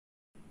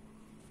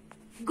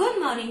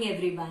Good morning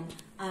everyone.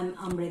 I'm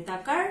Amrita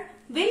Kar.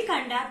 We'll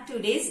conduct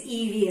today's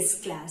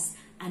EVS class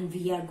and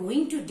we are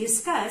going to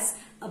discuss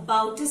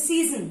about a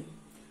season.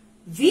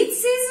 Which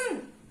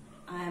season?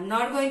 I am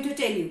not going to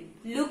tell you.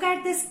 Look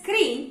at the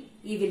screen.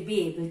 You will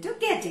be able to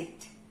get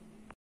it.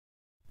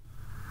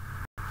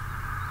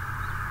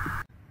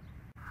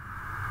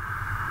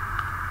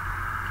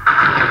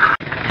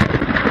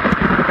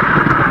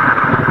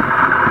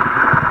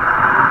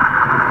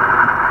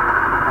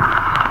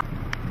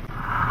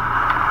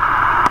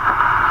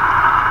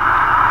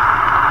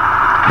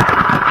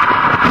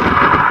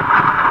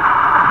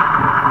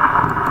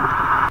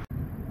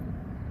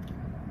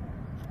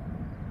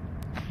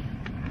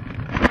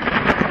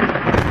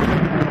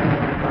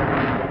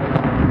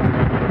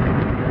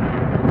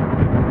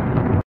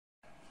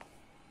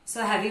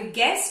 So have you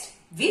guessed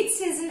which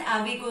season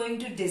are we going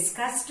to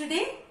discuss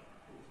today?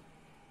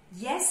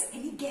 Yes,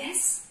 any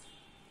guess?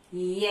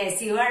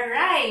 Yes, you are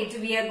right.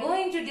 We are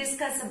going to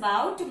discuss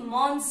about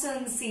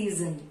monsoon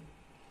season.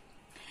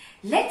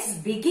 Let's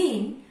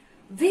begin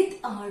with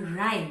our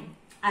rhyme.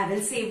 I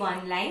will say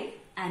one line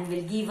and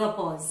will give a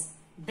pause.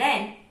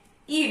 Then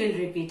you will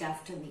repeat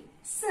after me.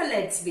 So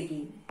let's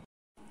begin.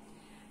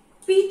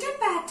 Pitter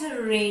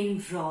patter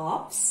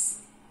raindrops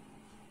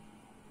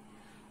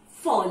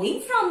falling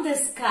from the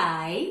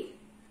sky.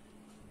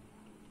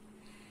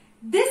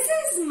 This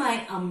is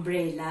my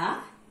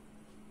umbrella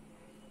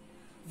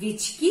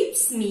which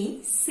keeps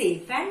me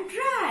safe and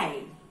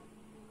dry.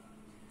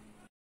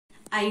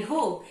 I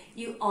hope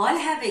you all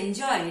have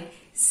enjoyed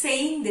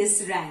saying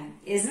this rhyme,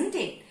 isn't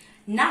it?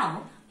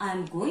 Now I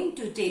am going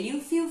to tell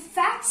you few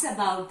facts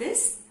about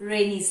this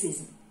rainy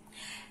season.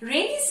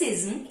 Rainy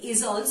season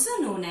is also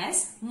known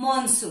as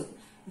monsoon,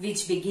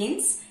 which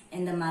begins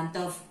in the month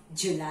of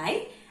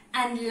July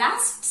and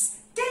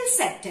lasts till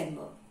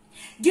September.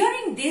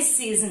 During this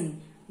season,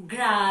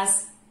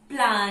 grass,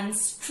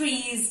 plants,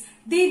 trees,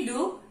 they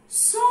look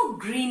so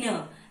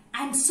greener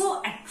and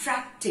so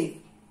attractive.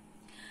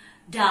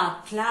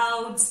 Dark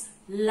clouds,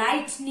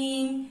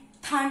 lightning,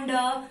 thunder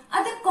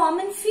are the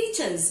common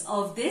features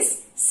of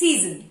this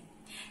season.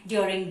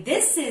 During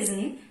this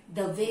season,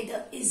 the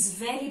weather is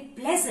very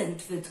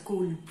pleasant with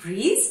cool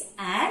breeze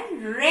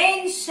and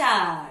rain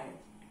shower.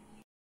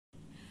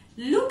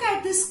 Look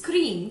at the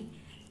screen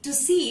to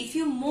see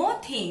few more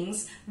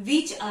things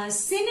which are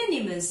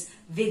synonymous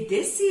with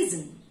this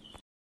season.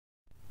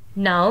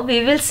 Now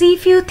we will see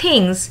few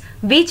things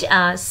which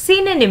are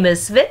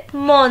synonymous with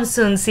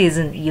monsoon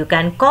season. You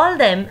can call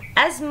them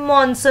as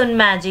monsoon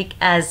magic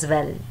as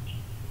well.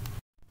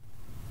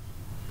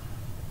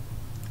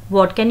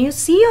 What can you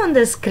see on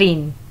the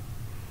screen?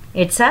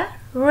 It's a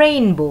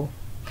rainbow.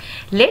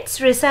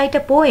 Let's recite a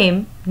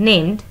poem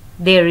named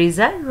There is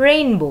a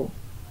Rainbow.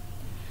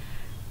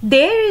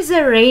 There is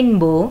a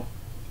rainbow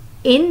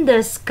in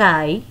the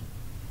sky.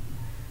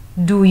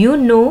 Do you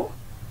know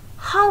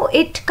how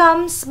it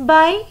comes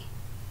by?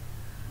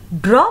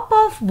 Drop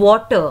of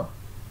water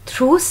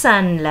through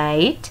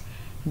sunlight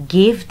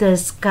give the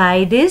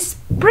sky this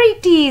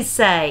pretty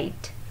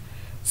sight.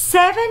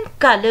 7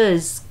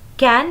 colors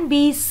can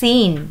be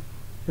seen: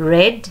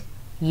 red,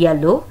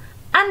 yellow,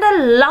 and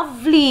a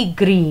lovely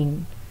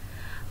green.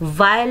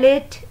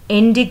 Violet,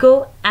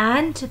 indigo,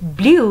 and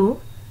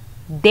blue.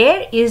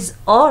 There is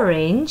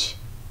orange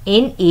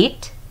in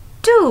it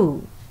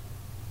too.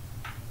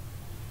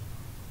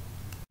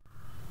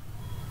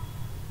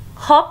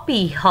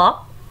 Hoppy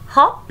hop,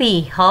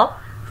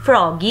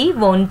 froggy,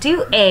 won't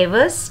you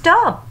ever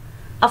stop?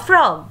 A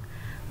frog,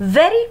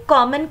 very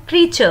common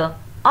creature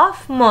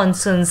of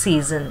monsoon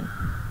season.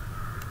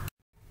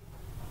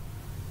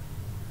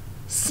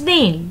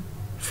 Snail,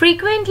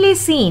 frequently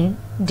seen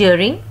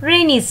during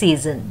rainy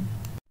season.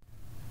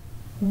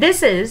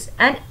 This is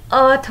an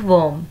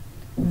earthworm,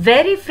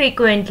 very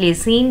frequently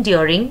seen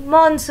during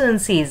monsoon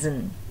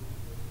season.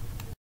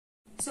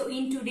 So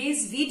in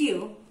today's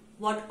video,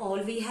 what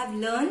all we have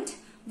learned?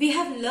 We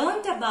have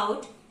learned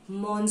about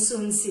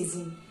monsoon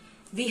season.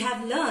 We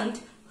have learned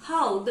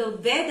how the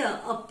weather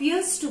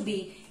appears to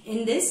be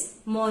in this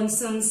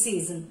monsoon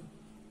season.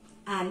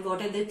 And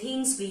what are the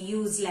things we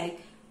use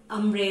like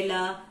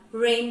umbrella,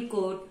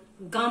 raincoat,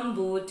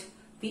 gumboot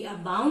we are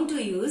bound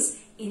to use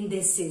in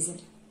this season.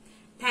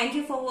 Thank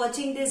you for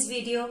watching this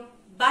video.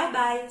 Bye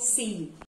bye. See you.